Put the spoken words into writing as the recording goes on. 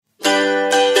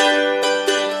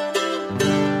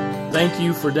Thank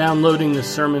you for downloading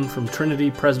this sermon from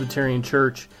Trinity Presbyterian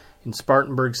Church in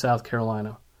Spartanburg, South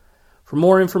Carolina. For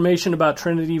more information about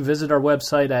Trinity, visit our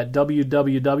website at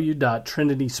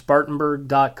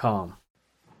www.trinityspartanburg.com.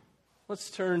 Let's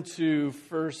turn to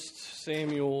 1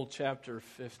 Samuel chapter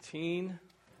 15.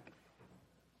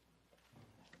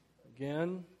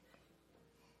 Again.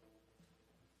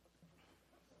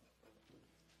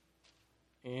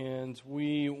 And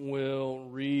we will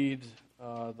read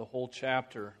the whole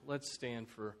chapter. Let's stand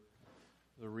for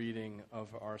the reading of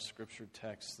our scripture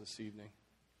text this evening.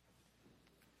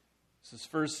 This is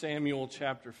 1 Samuel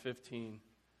chapter 15.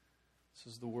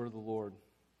 This is the word of the Lord.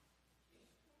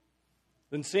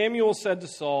 Then Samuel said to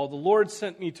Saul, "The Lord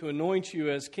sent me to anoint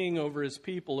you as king over his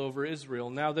people, over Israel.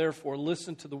 Now therefore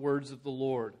listen to the words of the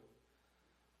Lord.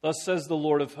 Thus says the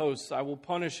Lord of hosts, I will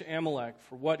punish Amalek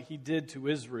for what he did to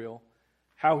Israel,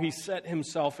 how he set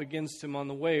himself against him on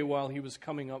the way while he was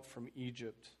coming up from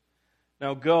Egypt.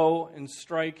 Now go and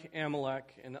strike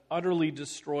Amalek and utterly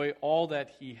destroy all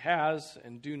that he has,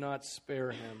 and do not spare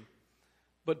him.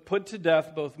 But put to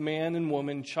death both man and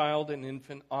woman, child and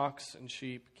infant, ox and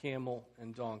sheep, camel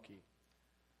and donkey."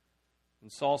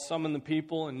 And Saul summoned the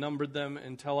people and numbered them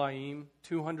in Telaim,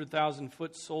 200,000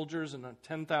 foot soldiers and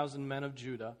 10,000 men of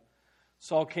Judah.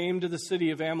 Saul came to the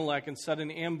city of Amalek and set an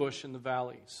ambush in the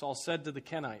valley. Saul said to the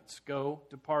Kenites, "Go,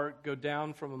 depart, go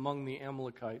down from among the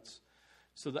Amalekites,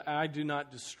 so that I do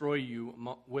not destroy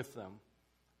you with them.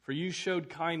 For you showed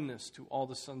kindness to all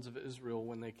the sons of Israel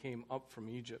when they came up from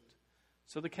Egypt."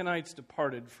 So the Kenites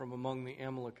departed from among the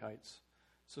Amalekites.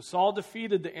 So Saul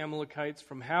defeated the Amalekites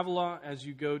from Havilah as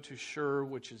you go to Shur,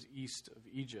 which is east of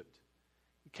Egypt.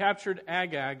 He captured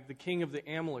Agag, the king of the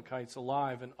Amalekites,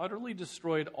 alive, and utterly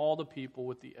destroyed all the people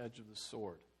with the edge of the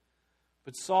sword.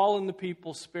 But Saul and the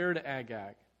people spared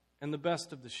Agag, and the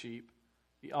best of the sheep,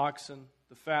 the oxen,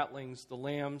 the fatlings, the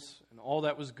lambs, and all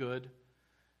that was good,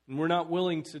 and were not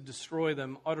willing to destroy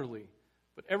them utterly,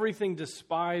 but everything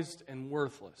despised and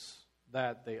worthless,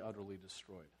 that they utterly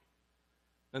destroyed.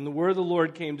 Then the word of the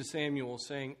Lord came to Samuel,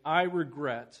 saying, "I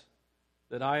regret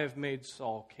that I have made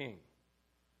Saul king,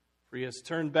 for he has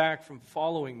turned back from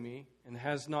following me and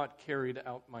has not carried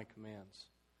out my commands."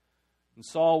 And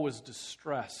Saul was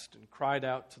distressed and cried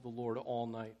out to the Lord all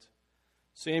night.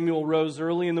 Samuel rose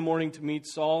early in the morning to meet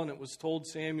Saul, and it was told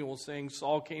Samuel, saying,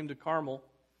 "Saul came to Carmel,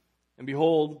 and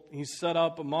behold, he set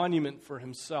up a monument for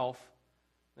himself,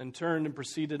 then turned and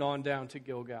proceeded on down to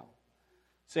Gilgal.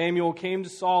 Samuel came to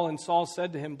Saul, and Saul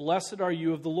said to him, "Blessed are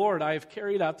you of the Lord, I have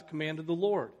carried out the command of the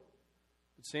Lord."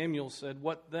 But Samuel said,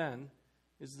 "What then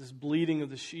is this bleating of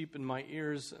the sheep in my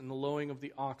ears and the lowing of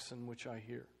the oxen which I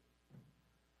hear?"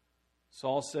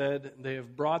 Saul said, "They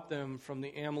have brought them from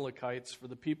the Amalekites, for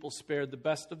the people spared the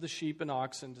best of the sheep and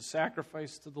oxen to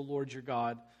sacrifice to the Lord your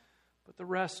God, but the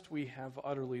rest we have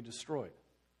utterly destroyed."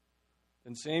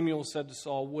 Then Samuel said to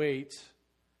Saul, "Wait,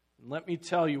 and let me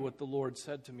tell you what the Lord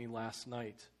said to me last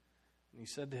night." And he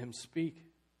said to him, "Speak."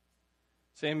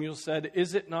 Samuel said,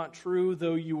 "Is it not true,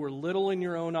 though you were little in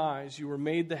your own eyes, you were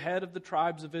made the head of the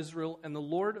tribes of Israel, and the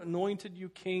Lord anointed you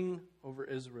king over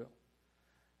Israel?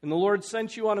 And the Lord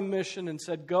sent you on a mission and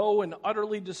said, 'Go and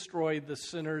utterly destroy the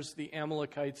sinners, the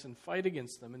Amalekites, and fight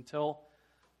against them until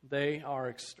they are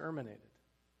exterminated.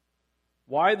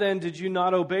 Why then did you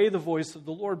not obey the voice of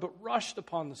the Lord, but rushed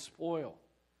upon the spoil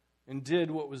and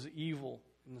did what was evil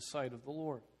in the sight of the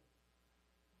Lord?'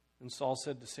 And Saul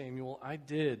said to Samuel, 'I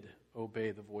did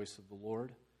obey the voice of the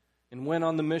Lord, and went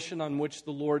on the mission on which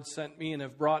the Lord sent me, and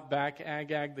have brought back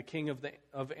Agag, the king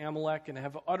of Amalek, and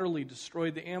have utterly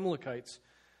destroyed the Amalekites.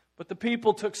 But the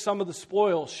people took some of the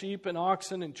spoil, sheep and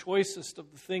oxen, and choicest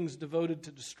of the things devoted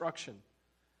to destruction,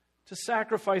 to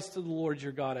sacrifice to the Lord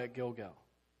your God at Gilgal.'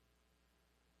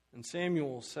 And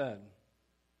Samuel said,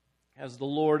 'Has the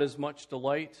Lord as much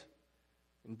delight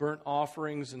in burnt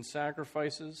offerings and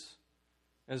sacrifices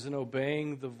as in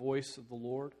obeying the voice of the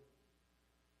Lord?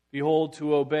 Behold,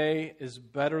 to obey is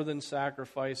better than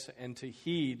sacrifice, and to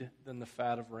heed than the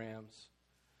fat of rams.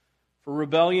 For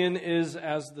rebellion is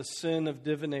as the sin of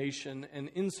divination, and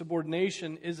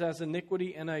insubordination is as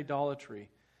iniquity and idolatry.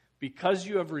 Because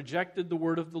you have rejected the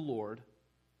word of the Lord,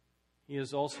 he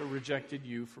has also rejected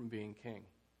you from being king.'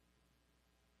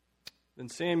 Then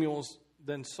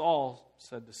Saul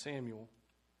said to Samuel,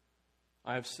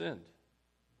 'I have sinned.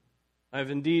 I have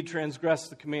indeed transgressed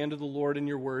the command of the Lord in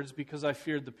your words, because I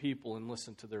feared the people and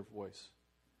listened to their voice.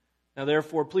 Now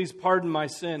therefore, please pardon my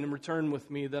sin and return with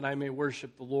me, that I may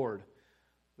worship the Lord.'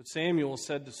 But Samuel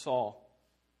said to Saul,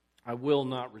 'I will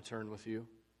not return with you,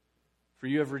 for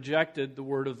you have rejected the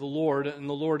word of the Lord, and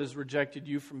the Lord has rejected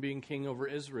you from being king over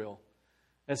Israel.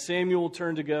 As Samuel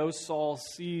turned to go, Saul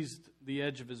seized the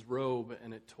edge of his robe,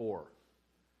 and it tore.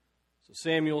 So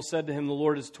Samuel said to him, "The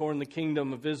Lord has torn the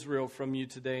kingdom of Israel from you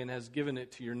today and has given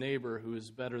it to your neighbor who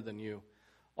is better than you.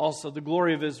 Also, the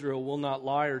glory of Israel will not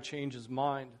lie or change his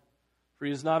mind, for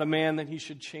he is not a man that he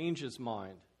should change his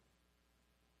mind."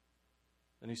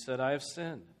 Then he said, "I have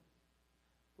sinned.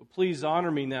 But please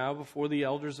honor me now before the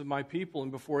elders of my people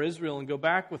and before Israel, and go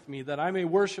back with me, that I may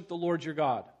worship the Lord your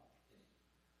God."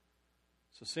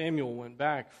 So Samuel went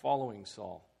back following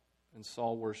Saul, and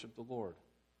Saul worshiped the Lord.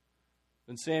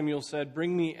 Then Samuel said,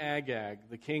 "Bring me Agag,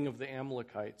 the king of the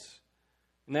Amalekites."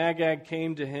 And Agag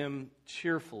came to him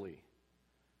cheerfully.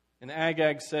 And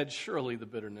Agag said, "Surely the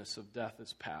bitterness of death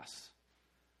is past."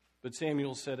 But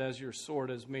Samuel said, "As your sword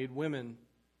has made women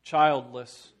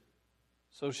childless,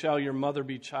 so shall your mother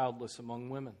be childless among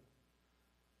women."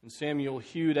 And Samuel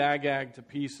hewed Agag to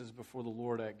pieces before the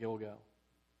Lord at Gilgal.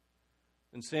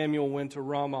 And Samuel went to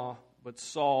Ramah, but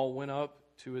Saul went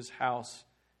up to his house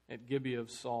at Gibeah of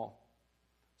Saul.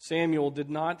 Samuel did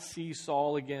not see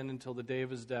Saul again until the day of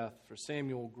his death, for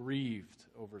Samuel grieved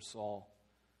over Saul,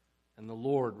 and the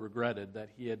Lord regretted that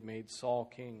he had made Saul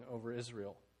king over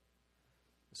Israel.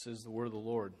 This is the word of the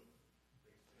Lord.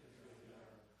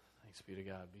 Thanks be to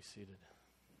God. Be seated.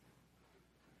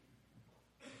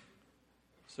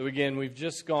 So again, we've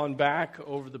just gone back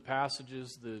over the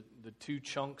passages, the two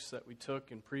chunks that we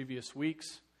took in previous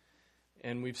weeks,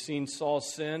 and we've seen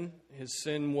Saul's sin. His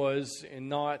sin was in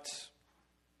not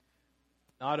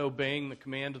obeying the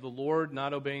command of the Lord,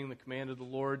 not obeying the command of the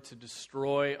Lord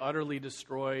to utterly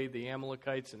destroy the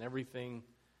Amalekites and everything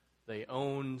they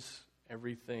owned,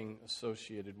 everything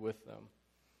associated with them.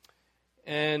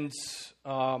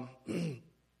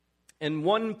 And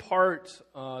one part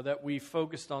that we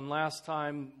focused on last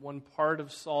time, one part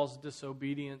of Saul's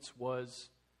disobedience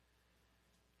was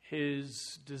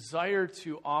his desire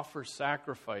to offer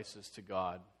sacrifices to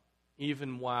God,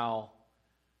 even while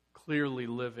clearly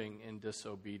living in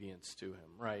disobedience to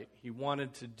him, right? He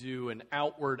wanted to do an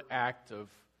outward act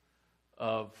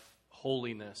of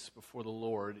holiness before the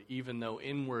Lord, even though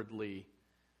inwardly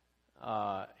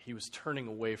he was turning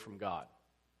away from God.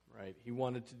 Right, he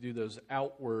wanted to do those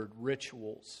outward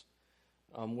rituals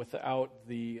without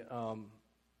the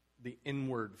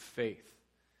inward faith,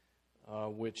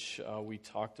 which we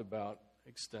talked about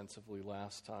extensively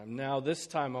last time. Now, this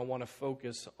time, I want to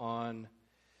focus on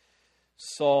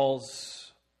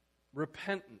Saul's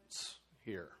repentance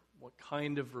here. What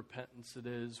kind of repentance it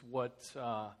is? What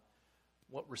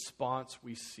response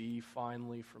we see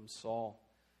finally from Saul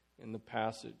in the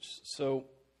passage? So.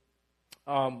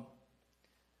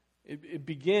 It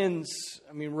begins,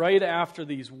 right after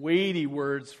these weighty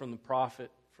words from the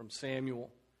prophet, from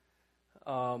Samuel.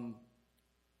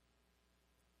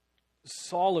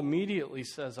 Saul immediately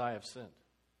says, "I have sinned."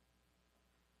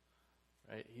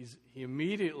 Right? He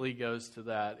immediately goes to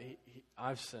that.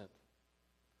 I've sinned.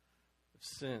 I've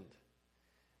sinned.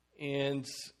 And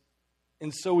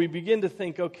so we begin to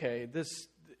think, okay,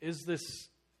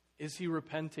 is he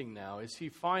repenting now? Is he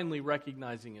finally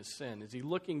recognizing his sin? Is he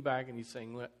looking back and he's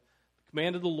saying, "Look, the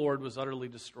command of the Lord was utterly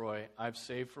destroy. I've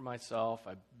saved for myself.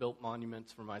 I've built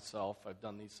monuments for myself. I've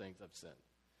done these things. I've sinned."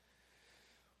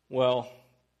 Well,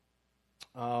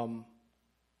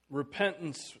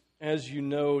 repentance, as you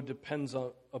know, depends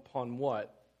upon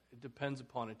what? It depends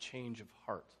upon a change of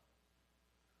heart.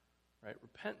 Right?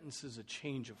 Repentance is a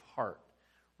change of heart.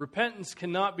 Repentance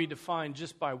cannot be defined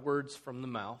just by words from the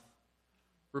mouth.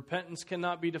 Repentance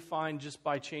cannot be defined just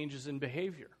by changes in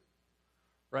behavior.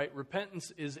 Right?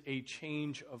 Repentance is a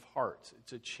change of heart.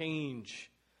 It's a change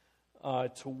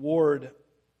toward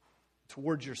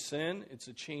your sin. It's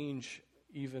a change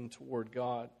even toward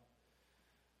God.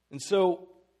 And so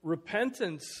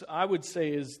repentance, I would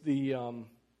say, is the, I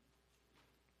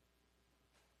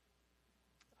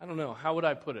don't know, how would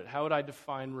I put it? How would I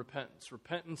define repentance?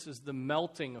 Repentance is the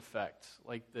melting effect,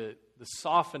 like the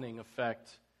softening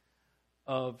effect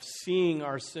of seeing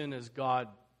our sin as God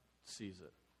sees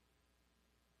it.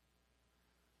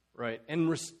 Right,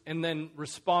 and then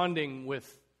responding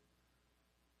with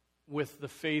the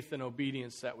faith and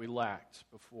obedience that we lacked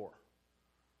before.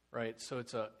 Right, so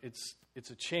it's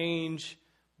a change,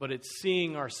 but it's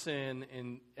seeing our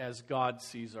sin as God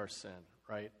sees our sin.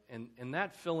 Right, and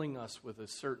that filling us with a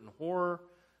certain horror,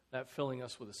 that filling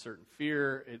us with a certain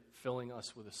fear, it filling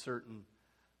us with a certain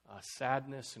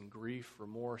sadness and grief,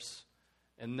 remorse,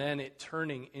 and then it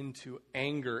turning into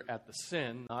anger at the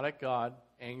sin, not at God,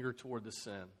 anger toward the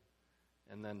sin.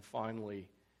 And then finally,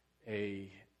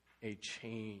 a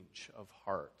change of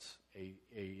heart, a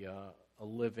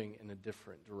living in a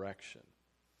different direction.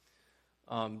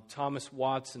 Thomas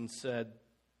Watson said,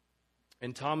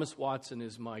 And Thomas Watson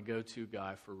is my go-to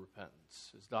guy for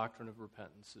repentance. His Doctrine of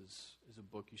Repentance is a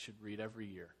book you should read every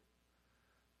year.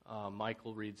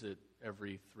 Michael reads it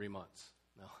every 3 months.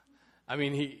 No, I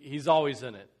mean, he's always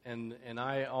in it, and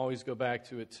I always go back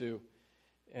to it too,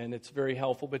 and it's very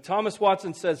helpful. But Thomas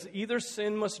Watson says, either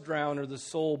sin must drown or the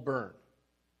soul burn.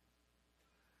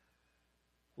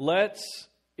 Let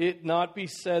it not be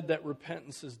said that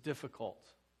repentance is difficult.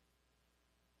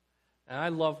 And I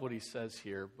love what he says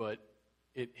here, but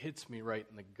it hits me right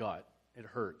in the gut. It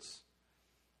hurts.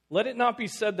 Let it not be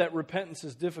said that repentance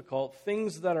is difficult.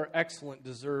 Things that are excellent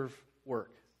deserve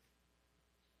work.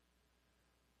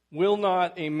 Will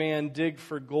not a man dig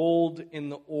for gold in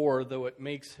the ore, though it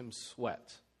makes him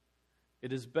sweat?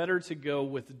 It is better to go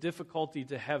with difficulty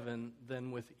to heaven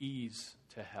than with ease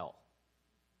to hell.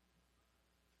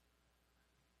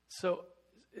 So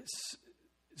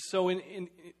in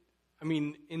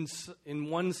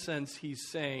one sense, he's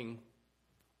saying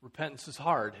repentance is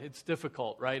hard. It's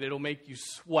difficult, right? It'll make you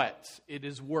sweat. It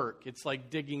is work. It's like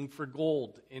digging for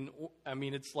gold.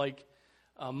 It's like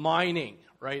mining,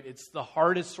 right? It's the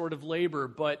hardest sort of labor,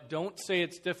 but don't say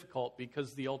it's difficult,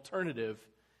 because the alternative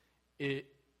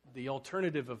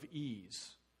of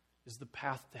ease is the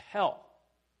path to hell.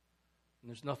 And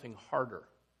there's nothing harder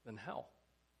than hell,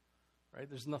 right?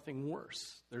 There's nothing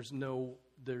worse. There's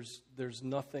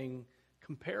nothing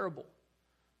comparable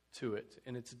to it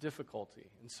in its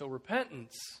difficulty. And so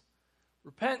repentance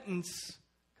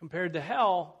compared to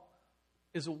hell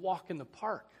is a walk in the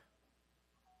park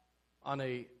on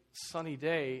a sunny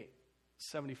day,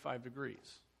 75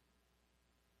 degrees.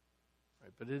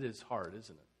 Right? But it is hard,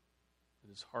 isn't it?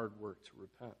 It is hard work to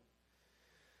repent.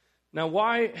 Now,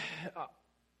 why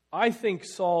I think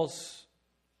Saul's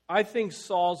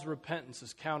repentance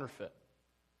is counterfeit.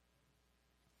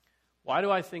 Why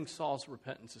do I think Saul's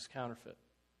repentance is counterfeit?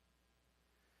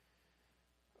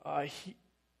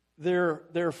 There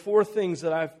are 4 things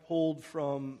that I've pulled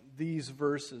from these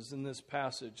verses in this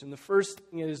passage. And the first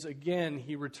thing is, again,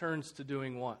 he returns to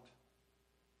doing what?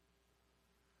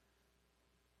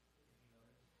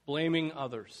 Blaming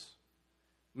others.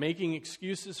 Making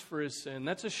excuses for his sin.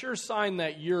 That's a sure sign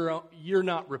that you're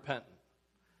not repentant,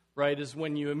 right? Is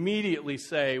when you immediately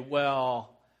say,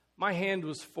 well, my hand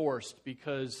was forced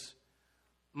because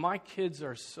my kids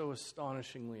are so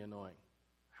astonishingly annoying.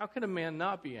 How could a man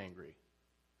not be angry?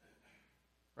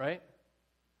 Right?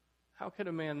 How could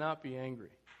a man not be angry?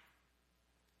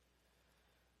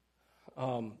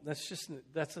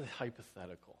 That's a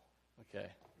hypothetical, okay?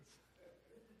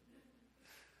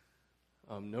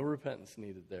 No repentance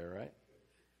needed there,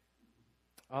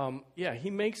 right? He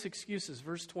makes excuses.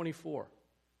 Verse 24.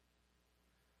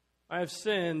 I have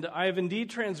sinned. I have indeed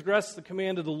transgressed the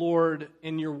command of the Lord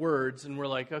in your words. And we're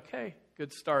like, okay,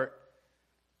 good start.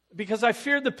 Because I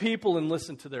feared the people and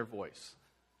listened to their voice.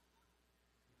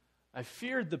 I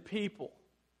feared the people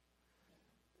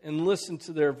and listened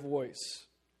to their voice,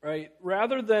 right?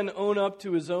 Rather than own up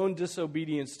to his own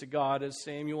disobedience to God, as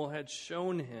Samuel had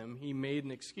shown him, he made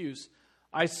an excuse.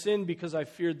 I sinned because I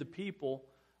feared the people.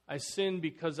 I sinned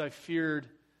because I feared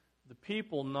the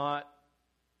people, not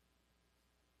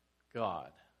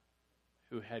God,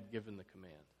 who had given the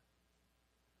command.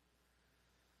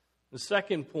 The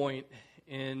second point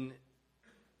in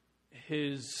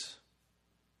his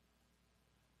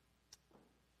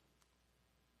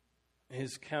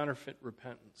counterfeit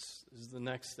repentance is the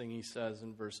next thing he says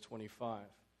in verse 25.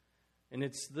 And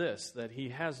it's this, that he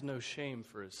has no shame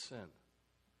for his sin.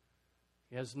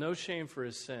 He has no shame for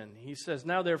his sin. He says,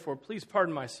 now therefore, please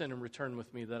pardon my sin and return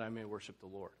with me that I may worship the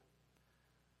Lord.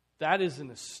 That is an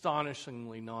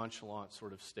astonishingly nonchalant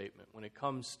sort of statement when it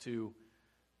comes to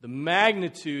the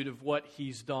magnitude of what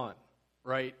he's done,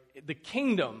 right? The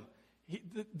kingdom,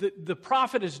 the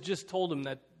prophet has just told him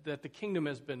that the kingdom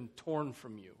has been torn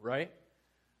from you, right?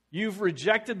 You've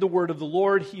rejected the word of the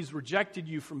Lord. He's rejected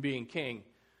you from being king.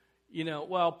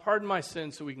 Pardon my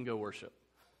sin so we can go worship.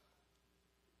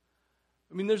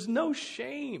 There's no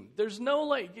shame. There's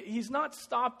no, he's not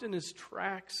stopped in his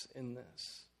tracks in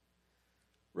this.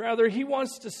 Rather, he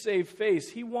wants to save face.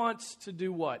 He wants to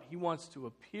do what? He wants to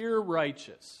appear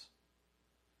righteous,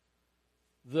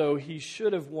 though he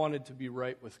should have wanted to be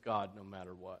right with God no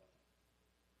matter what.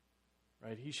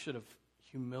 Right? He should have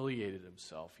humiliated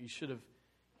himself. He should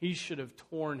have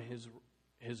torn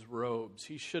his robes.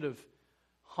 He should have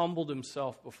humbled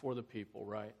himself before the people,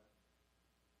 right?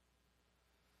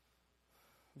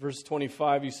 Verse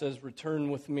 25, he says, return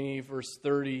with me. Verse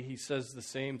 30, he says the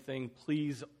same thing.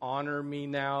 Please honor me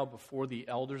now before the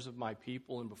elders of my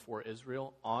people and before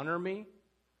Israel. Honor me?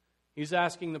 He's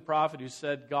asking the prophet who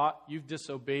said, God, you've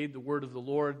disobeyed the word of the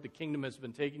Lord. The kingdom has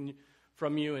been taken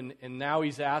from you. And now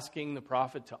he's asking the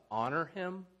prophet to honor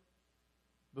him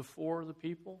before the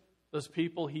people. Those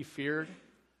people he feared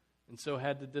and so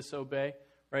had to disobey.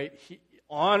 Right?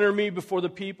 Honor me before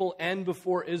the people and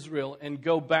before Israel and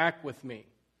go back with me.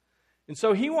 And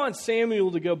so he wants Samuel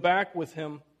to go back with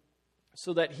him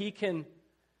so that he can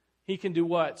do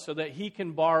what? So that he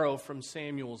can borrow from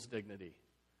Samuel's dignity.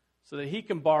 So that he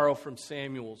can borrow from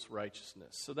Samuel's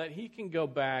righteousness. So that he can go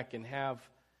back and have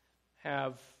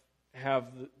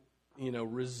the,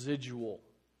 residual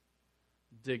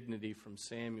dignity from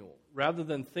Samuel. Rather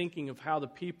than thinking of how the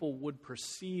people would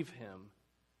perceive him,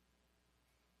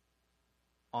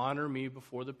 honor me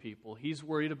before the people. He's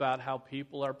worried about how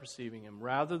people are perceiving him.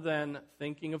 Rather than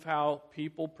thinking of how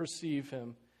people perceive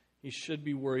him, he should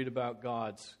be worried about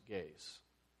God's gaze.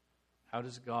 How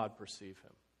does God perceive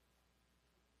him?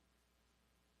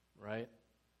 Right?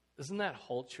 Doesn't that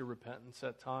halt your repentance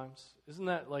at times? Isn't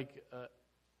that like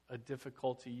a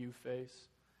difficulty you face?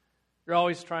 You're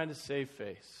always trying to save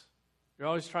face. You're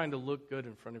always trying to look good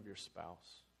in front of your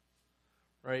spouse.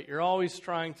 Right? You're always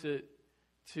trying to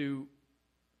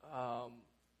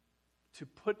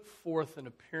put forth an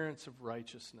appearance of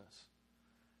righteousness.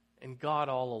 And God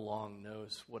all along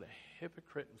knows what a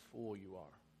hypocrite and fool you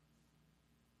are.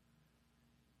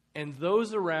 And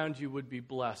those around you would be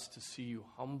blessed to see you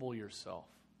humble yourself.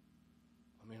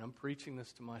 I mean, I'm preaching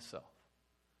this to myself.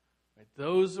 Right?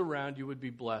 Those around you would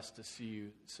be blessed to see you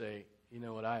say, you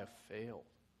know what, I have failed.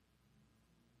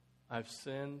 I've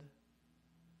sinned.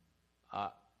 I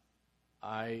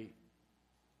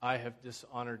have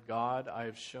dishonored God. I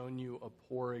have shown you a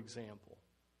poor example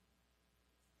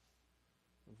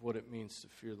of what it means to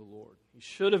fear the Lord. He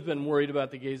should have been worried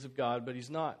about the gaze of God, but he's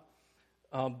not.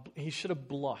 He should have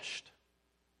blushed.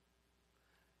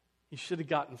 He should have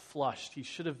gotten flushed. He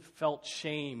should have felt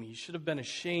shame. He should have been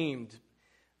ashamed.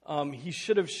 He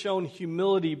should have shown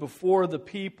humility before the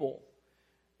people.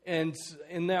 And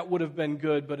that would have been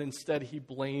good, but instead he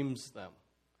blames them.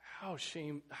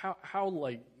 How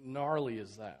like gnarly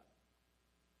is that?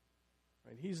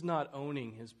 Right? He's not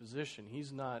owning his position.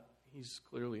 He's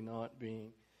clearly not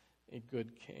being a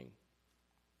good king.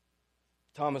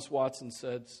 Thomas Watson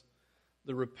says,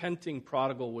 the repenting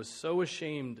prodigal was so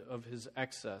ashamed of his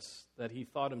excess that he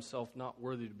thought himself not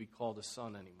worthy to be called a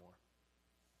son anymore.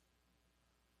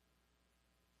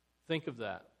 Think of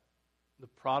that. The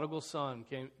prodigal son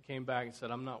came back and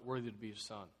said, I'm not worthy to be your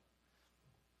son.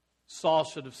 Saul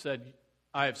should have said,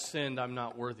 I have sinned, I'm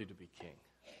not worthy to be king.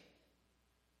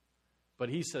 But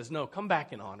he says, no, come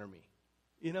back and honor me.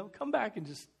 Come back and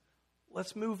just,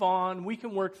 let's move on. We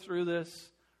can work through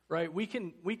this, right? We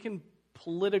can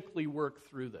politically work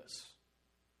through this.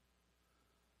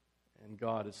 And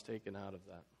God is taken out of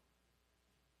that.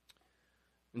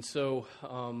 And so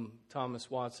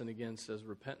Thomas Watson again says,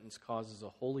 repentance causes a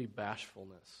holy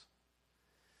bashfulness.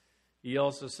 He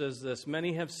also says this,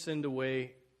 many have sinned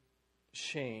away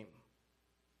shame.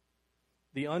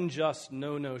 The unjust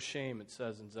know no shame, it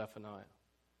says in Zephaniah.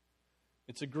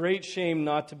 It's a great shame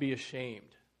not to be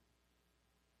ashamed.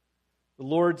 The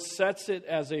Lord sets it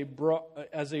as a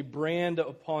brand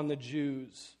upon the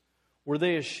Jews. Were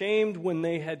they ashamed when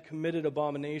they had committed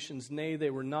abominations? Nay, they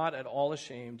were not at all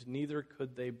ashamed, neither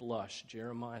could they blush.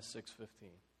 Jeremiah 6:15.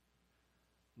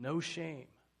 No shame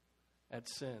at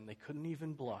sin. They couldn't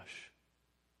even blush.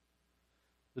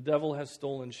 The devil has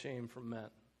stolen shame from men,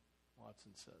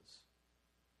 Watson says.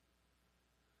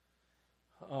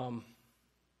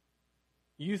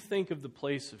 You think of the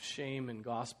place of shame in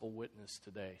gospel witness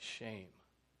today. Shame.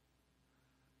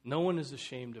 No one is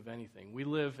ashamed of anything. We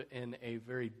live in a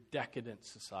very decadent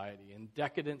society. In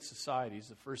decadent societies,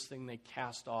 the first thing they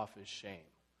cast off is shame.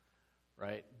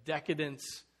 Right?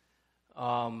 Decadence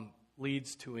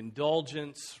leads to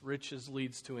indulgence. Riches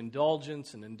leads to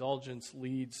indulgence. And indulgence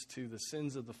leads to the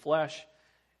sins of the flesh.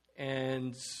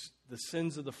 And the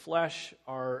sins of the flesh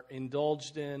are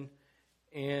indulged in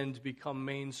and become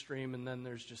mainstream, and then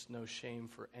there's just no shame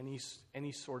for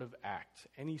any sort of act,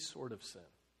 any sort of sin.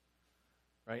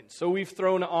 Right? So we've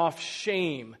thrown off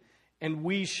shame, and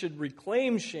we should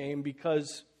reclaim shame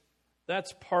because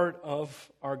that's part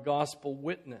of our gospel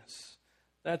witness.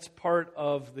 That's part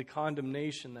of the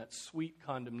condemnation, that sweet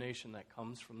condemnation that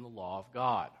comes from the law of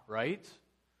God, right?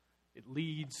 It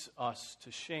leads us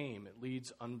to shame. It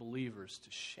leads unbelievers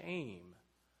to shame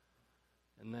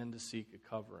and then to seek a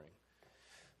covering.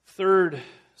 Third,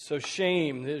 so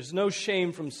shame. There's no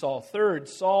shame from Saul. Third,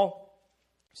 Saul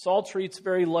treats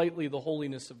very lightly the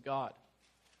holiness of God.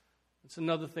 That's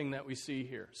another thing that we see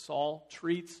here. Saul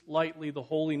treats lightly the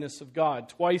holiness of God.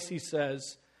 Twice he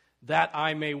says that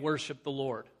I may worship the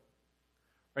Lord.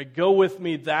 Right? Go with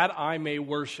me that I may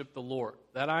worship the Lord.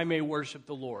 That I may worship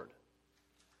the Lord.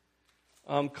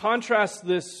 Contrast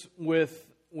this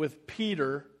with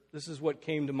Peter. This is what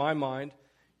came to my mind.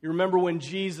 You remember when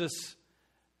Jesus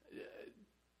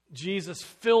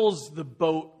fills the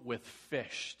boat with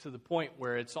fish to the point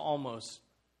where it's almost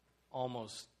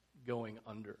going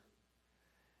under.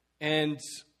 And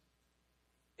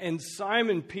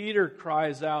Simon Peter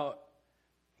cries out.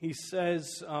 He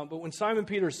says, but when Simon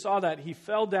Peter saw that, he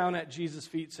fell down at Jesus'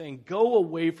 feet saying, "Go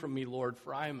away from me, Lord,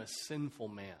 for I am a sinful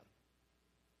man."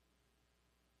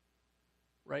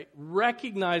 Right?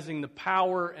 Recognizing the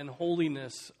power and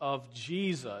holiness of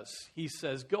Jesus, he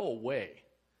says, "Go away.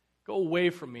 Go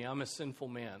away from me. I'm a sinful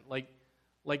man." Like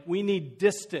we need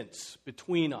distance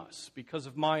between us because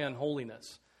of my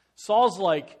unholiness. Saul's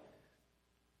like,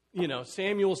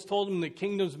 Samuel's told him the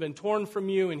kingdom's been torn from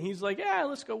you, and he's like, "Yeah,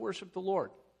 let's go worship the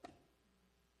Lord."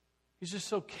 He's just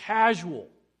so casual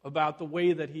about the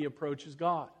way that he approaches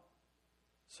God.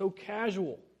 So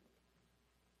casual.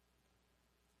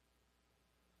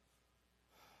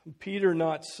 Peter,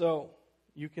 not so.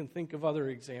 You can think of other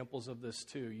examples of this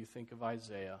too. You think of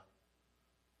Isaiah,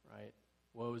 right?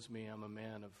 "Woe is me, I'm a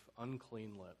man of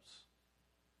unclean lips."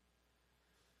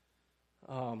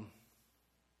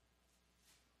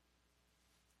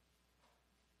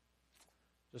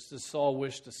 Just as Saul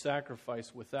wished to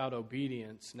sacrifice without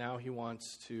obedience, now he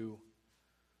wants to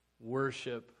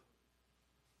worship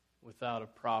without a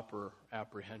proper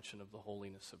apprehension of the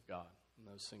holiness of God. And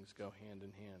those things go hand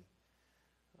in hand.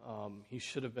 He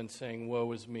should have been saying,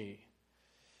 "Woe is me."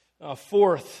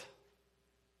 Fourth,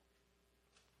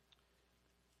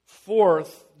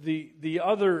 the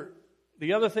other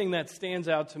thing that stands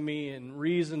out to me and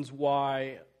reasons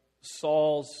why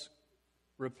Saul's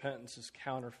repentance is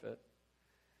counterfeit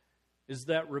is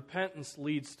that repentance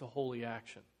leads to holy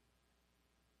action.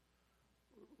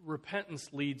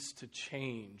 Repentance leads to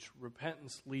change.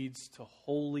 Repentance leads to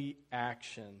holy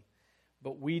action.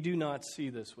 But we do not see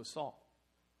this with Saul.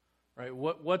 Right?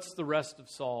 What's the rest of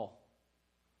Saul?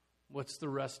 What's the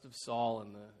rest of Saul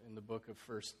in the book of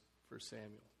First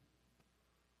Samuel?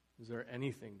 Is there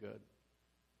anything good?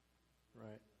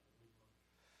 Right?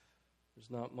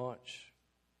 There's not much.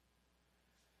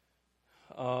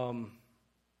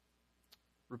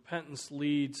 Repentance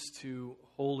leads to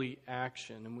holy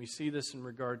action. And we see this in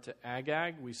regard to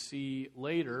Agag. We see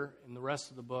later in the rest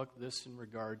of the book this in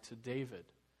regard to David.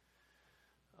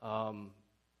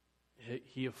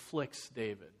 He afflicts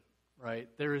David, right?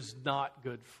 There is not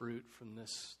good fruit from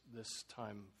this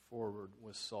time forward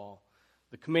with Saul.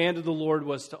 The command of the Lord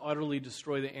was to utterly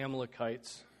destroy the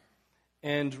Amalekites.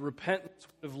 And repentance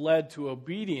would have led to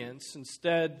obedience.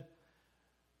 Instead,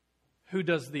 who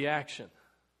does the action?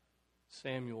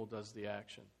 Samuel does the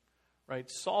action, right?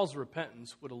 Saul's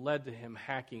repentance would have led to him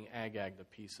hacking Agag to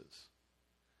pieces.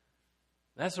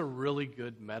 That's a really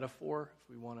good metaphor, if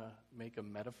we want to make a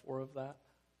metaphor of that.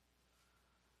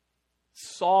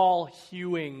 Saul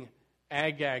hewing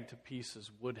Agag to pieces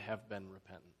would have been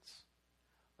repentance.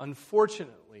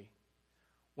 Unfortunately,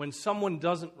 when someone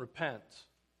doesn't repent,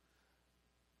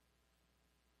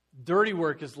 dirty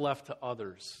work is left to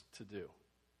others to do.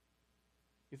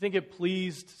 You think it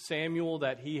pleased Samuel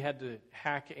that he had to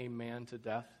hack a man to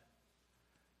death?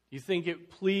 You think it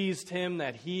pleased him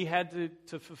that he had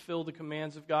to fulfill the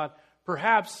commands of God?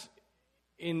 Perhaps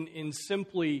in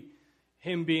simply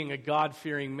him being a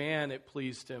God-fearing man, it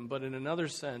pleased him. But in another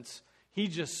sense, he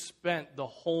just spent the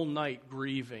whole night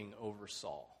grieving over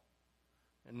Saul.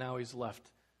 And now he's left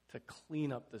to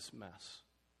clean up this mess.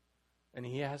 And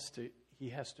he has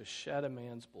to shed a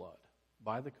man's blood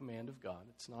by the command of God.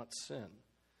 It's not sin.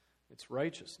 It's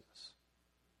righteousness.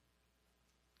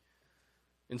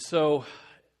 And so,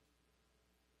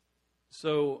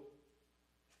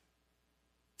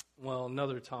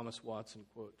 another Thomas Watson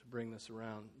quote to bring this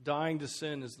around. Dying to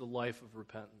sin is the life of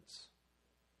repentance.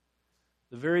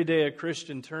 The very day a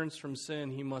Christian turns from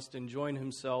sin, he must enjoin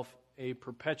himself a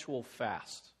perpetual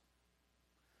fast.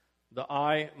 The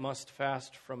eye must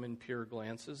fast from impure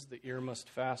glances. The ear must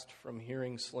fast from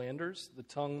hearing slanders. The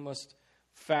tongue must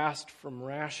fast from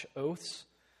rash oaths.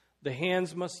 The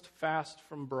hands must fast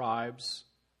from bribes.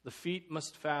 The feet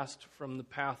must fast from the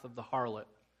path of the harlot.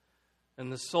 And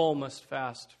the soul must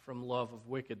fast from love of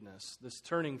wickedness. This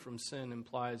turning from sin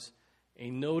implies a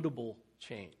notable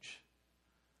change.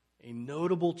 A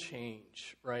notable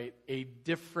change, right? A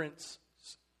different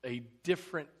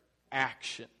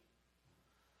action.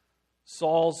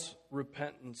 Saul's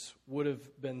repentance would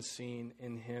have been seen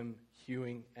in him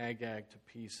hewing Agag to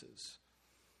pieces.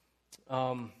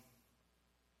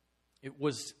 it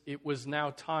was now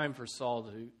time for Saul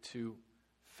to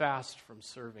fast from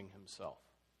serving himself,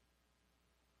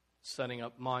 setting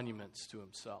up monuments to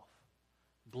himself,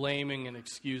 blaming and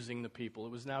excusing the people.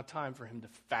 It was now time for him to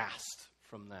fast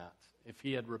from that. If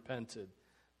he had repented,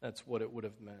 that's what it would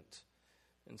have meant.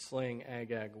 And slaying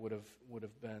Agag would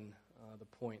have been the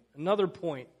point. Another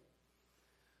point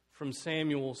from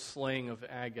Samuel's slaying of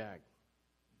Agag.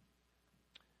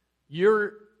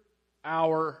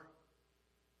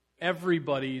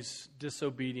 Everybody's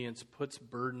disobedience puts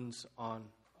burdens on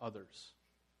others.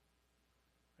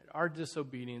 Our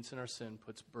disobedience and our sin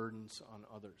puts burdens on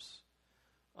others.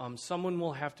 Someone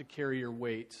will have to carry your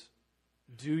weight,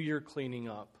 do your cleaning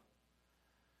up.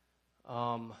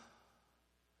 And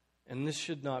this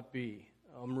should not be.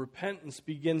 Repentance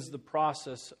begins the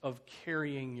process of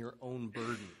carrying your own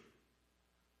burden.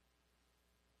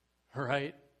 All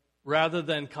right? Rather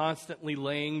than constantly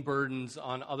laying burdens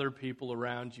on other people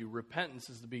around you, repentance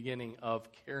is the beginning of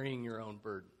carrying your own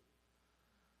burden.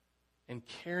 And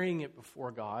carrying it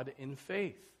before God in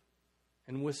faith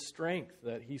and with strength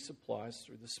that He supplies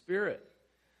through the Spirit.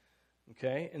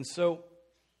 Okay? And so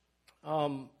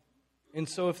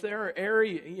if there are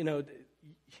areas,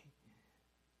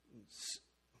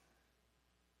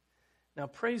 now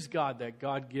praise God that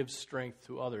God gives strength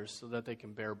to others so that they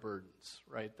can bear burdens,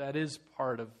 right? That is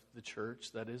part of the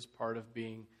church. That is part of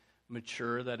being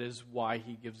mature. That is why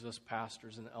He gives us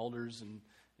pastors and elders and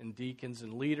deacons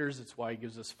and leaders. It's why He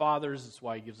gives us fathers. It's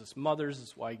why He gives us mothers.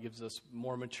 It's why He gives us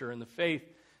more mature in the faith.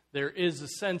 There is a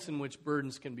sense in which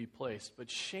burdens can be placed, but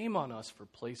shame on us for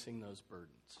placing those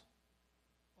burdens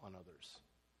on others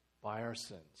by our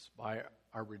sins, by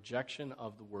our rejection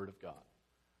of the Word of God.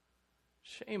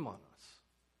 Shame on us.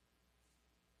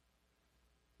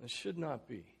 This should not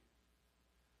be.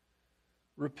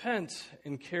 Repent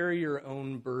and carry your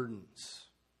own burdens.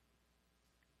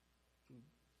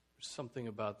 There's something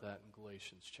about that in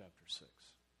Galatians chapter 6.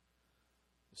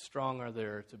 The strong are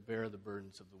there to bear the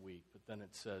burdens of the weak, but then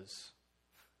it says,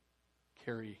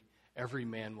 every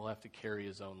man will have to carry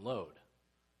his own load.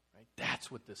 Right?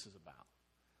 That's what this is about.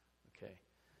 Okay.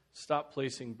 Stop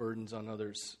placing burdens on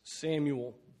others.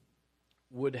 Samuel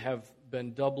would have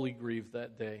been doubly grieved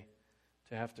that day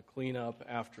to have to clean up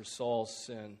after Saul's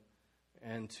sin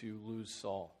and to lose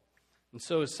Saul. And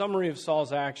so a summary of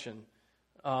Saul's action,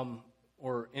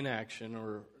 or inaction,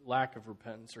 or lack of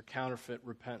repentance, or counterfeit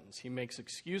repentance. He makes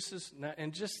excuses,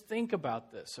 and just think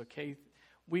about this, okay?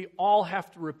 We all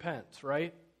have to repent,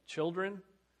 right? Children,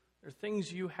 there are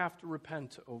things you have to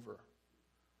repent over,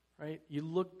 right? You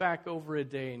look back over a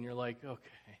day and you're like,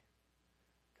 okay,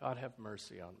 God have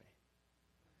mercy on me.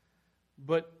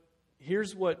 But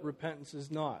here's what repentance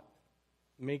is not.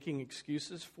 Making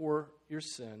excuses for your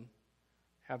sin,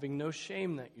 having no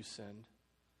shame that you sinned,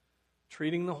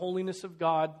 treating the holiness of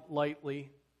God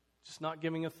lightly, just not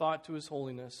giving a thought to His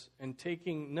holiness, and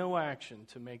taking no action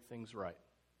to make things right.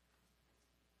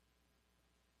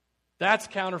 That's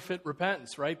counterfeit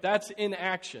repentance, right? That's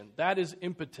inaction. That is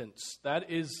impotence.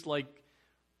 That is like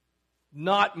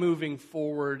not moving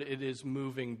forward. It is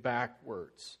moving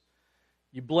backwards.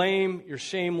 You blame, you're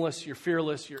shameless, you're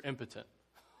fearless, you're impotent.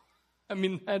 I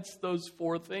mean, that's those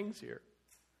four things here.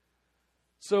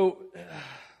 So,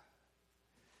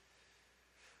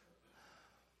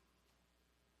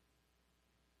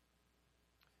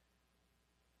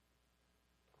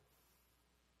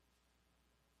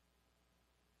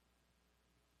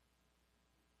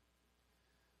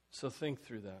 think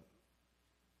through that.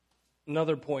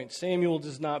 Another point, Samuel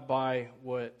does not buy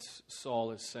what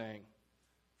Saul is saying.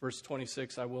 Verse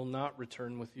 26, I will not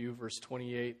return with you. Verse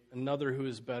 28, another who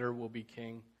is better will be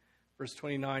king. Verse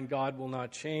 29, God will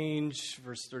not change.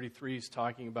 Verse 33 is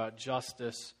talking about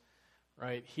justice,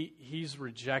 right? He's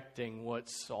rejecting what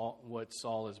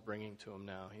Saul is bringing to him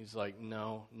now. He's like,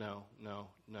 no.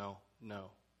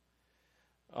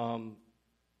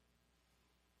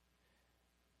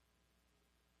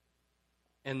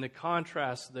 And the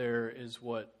contrast there is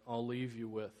what I'll leave you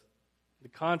with. The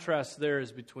contrast there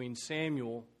is between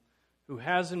Samuel, who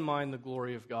has in mind the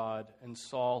glory of God, and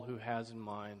Saul, who has in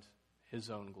mind his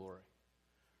own glory.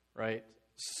 Right?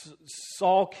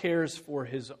 Saul cares for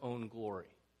his own glory.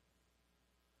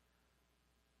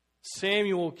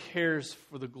 Samuel cares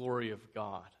for the glory of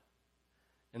God.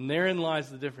 And therein lies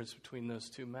the difference between those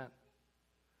two men.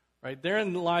 Right?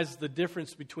 Therein lies the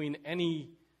difference between any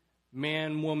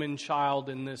man, woman, child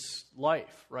in this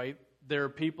life. Right? There are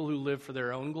people who live for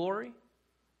their own glory.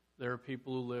 There are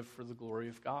people who live for the glory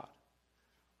of God.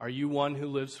 Are you one who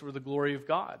lives for the glory of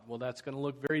God? Well, that's going to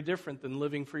look very different than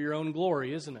living for your own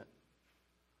glory, isn't it?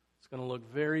 It's going to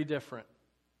look very different.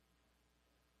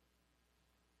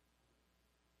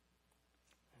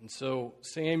 And so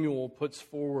Samuel puts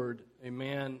forward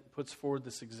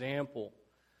this example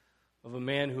of a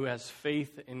man who has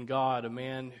faith in God, a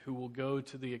man who will go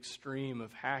to the extreme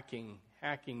of hacking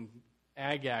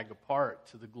Agag apart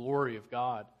to the glory of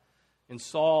God. And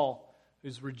Saul,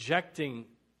 who's rejecting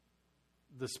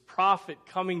this prophet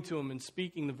coming to him and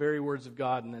speaking the very words of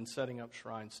God and then setting up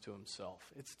shrines to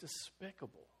himself. It's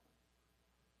despicable,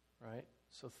 right?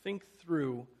 So think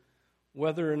through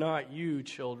whether or not you,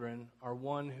 children, are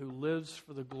one who lives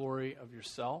for the glory of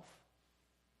yourself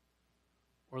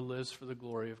or lives for the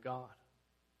glory of God.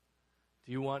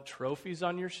 Do you want trophies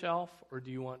on your shelf or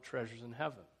do you want treasures in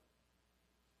heaven?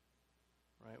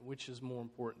 Right? Which is more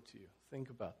important to you? Think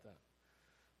about that.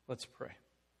 Let's pray.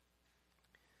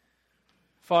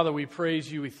 Father, we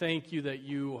praise you. We thank you that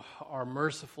you are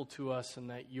merciful to us and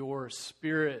that your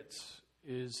Spirit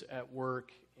is at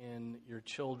work in your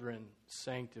children,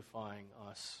 sanctifying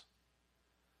us.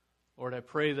 Lord, I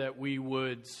pray that we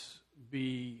would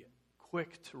be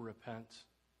quick to repent,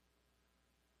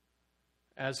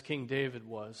 as King David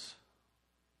was.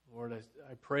 Lord,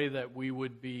 I pray that we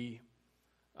would be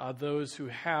those who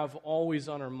have always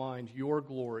on our mind your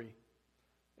glory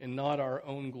and not our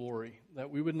own glory, that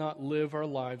we would not live our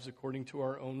lives according to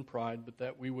our own pride, but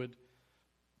that we would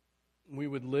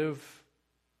live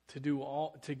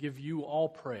to give you all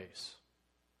praise.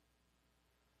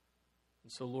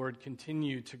 And so, Lord,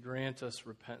 continue to grant us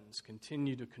repentance.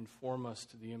 Continue to conform us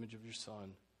to the image of your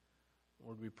Son.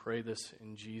 Lord, we pray this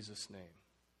in Jesus' name.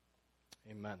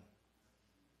 Amen.